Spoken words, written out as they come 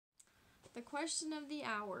the question of the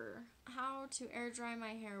hour, how to air dry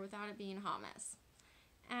my hair without it being a hot mess.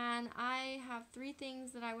 And I have 3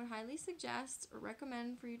 things that I would highly suggest or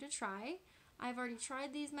recommend for you to try. I've already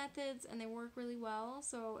tried these methods and they work really well,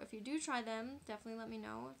 so if you do try them, definitely let me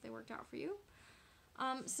know if they worked out for you.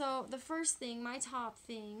 So the first thing, my top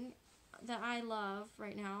thing that I love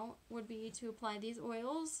right now would be to apply these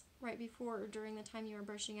oils right before or during the time you are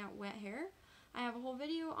brushing out wet hair. I have a whole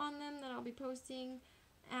video on them that I'll be posting,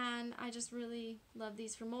 and I just really love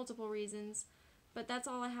these for multiple reasons. But that's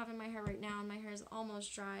all I have in my hair right now, and my hair is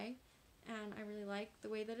almost dry, and I really like the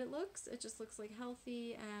way that it looks. It just looks like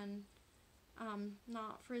healthy and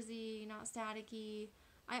not frizzy, not staticky.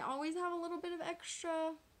 I always have a little bit of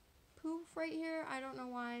extra poof right here. I don't know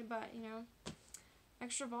why, but you know,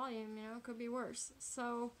 extra volume, you know, could be worse.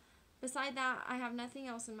 So beside that, I have nothing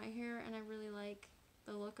else in my hair, and I really like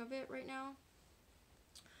the look of it right now.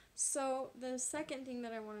 So the second thing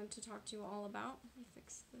that I wanted to talk to you all about, let me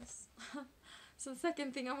fix this. So the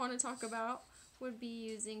second thing I want to talk about would be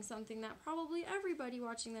using something that probably everybody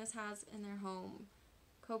watching this has in their home,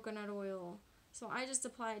 coconut oil. So I just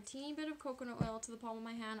apply a teeny bit of coconut oil to the palm of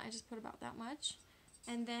my hand. I just put about that much.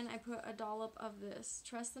 And then I put a dollop of this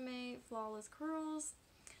Tresemme Flawless Curls.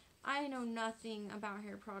 I know nothing about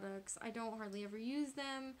hair products. I don't hardly ever use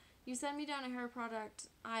them. You send me down a hair product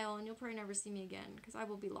aisle and you'll probably never see me again because I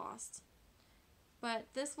will be lost. But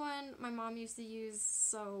this one my mom used to use,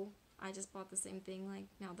 so I just bought the same thing, like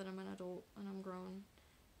now that I'm an adult and I'm grown,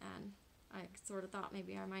 and I sort of thought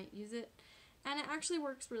maybe I might use it. And it actually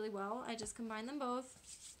works really well. I just combine them both,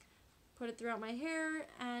 put it throughout my hair,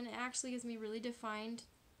 and it actually gives me really defined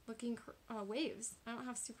looking waves. I don't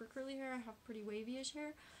have super curly hair, I have pretty wavy-ish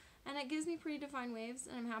hair, and it gives me pretty defined waves,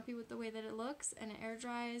 and I'm happy with the way that it looks, and it air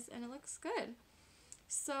dries, and it looks good.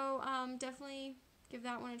 So definitely give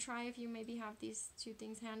that one a try if you maybe have these 2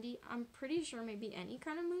 things handy. I'm pretty sure maybe any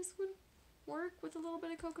kind of mousse would work with a little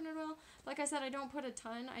bit of coconut oil. Like I said, I don't put a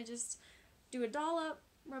ton. I just do a dollop,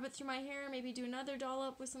 rub it through my hair, maybe do another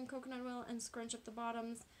dollop with some coconut oil and scrunch up the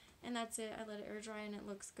bottoms, and that's it. I let it air dry and it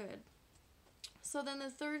looks good. So then the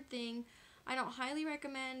third thing, I don't highly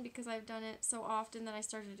recommend because I've done it so often that I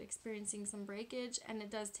started experiencing some breakage, and it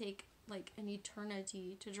does take like an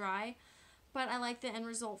eternity to dry. But I like the end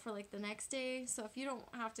result for like the next day. So if you don't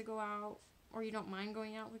have to go out, or you don't mind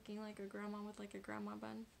going out looking like a grandma with like a grandma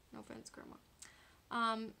bun, no offense grandma,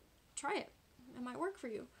 try it. It might work for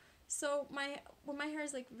you. So when my hair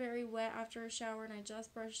is like very wet after a shower and I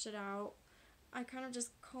just brushed it out, I kind of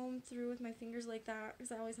just comb through with my fingers like that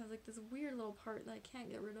because I always have like this weird little part that I can't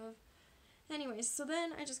get rid of. Anyways, so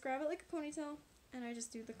then I just grab it like a ponytail and I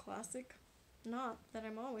just do the classic knot that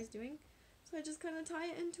I'm always doing. So I just kind of tie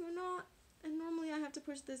it into a knot, and normally I have to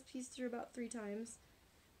push this piece through about 3 times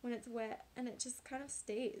when it's wet, and it just kind of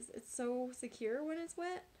stays. It's so secure when it's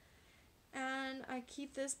wet. And I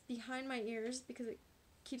keep this behind my ears because it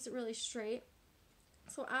keeps it really straight.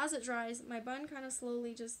 So as it dries, my bun kind of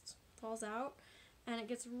slowly just falls out, and it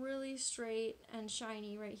gets really straight and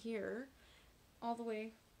shiny right here, all the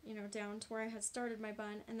way, you know, down to where I had started my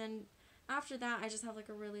bun. And then after that, I just have like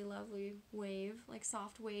a really lovely wave, like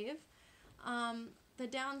soft wave. The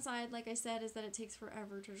downside, like I said, is that it takes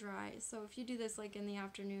forever to dry. So if you do this like in the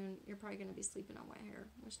afternoon, you're probably going to be sleeping on wet hair,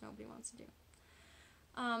 which nobody wants to do.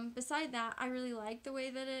 Beside that, I really like the way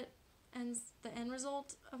that it ends, the end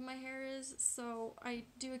result of my hair is, so I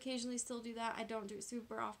do occasionally still do that. I don't do it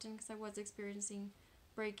super often because I was experiencing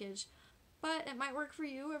breakage, but it might work for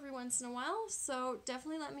you every once in a while. So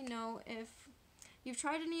definitely let me know if you've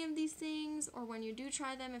tried any of these things, or when you do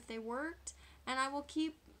try them, if they worked, and I will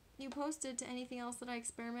keep you posted to anything else that I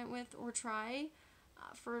experiment with or try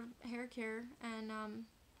for hair care. And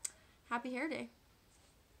happy hair day.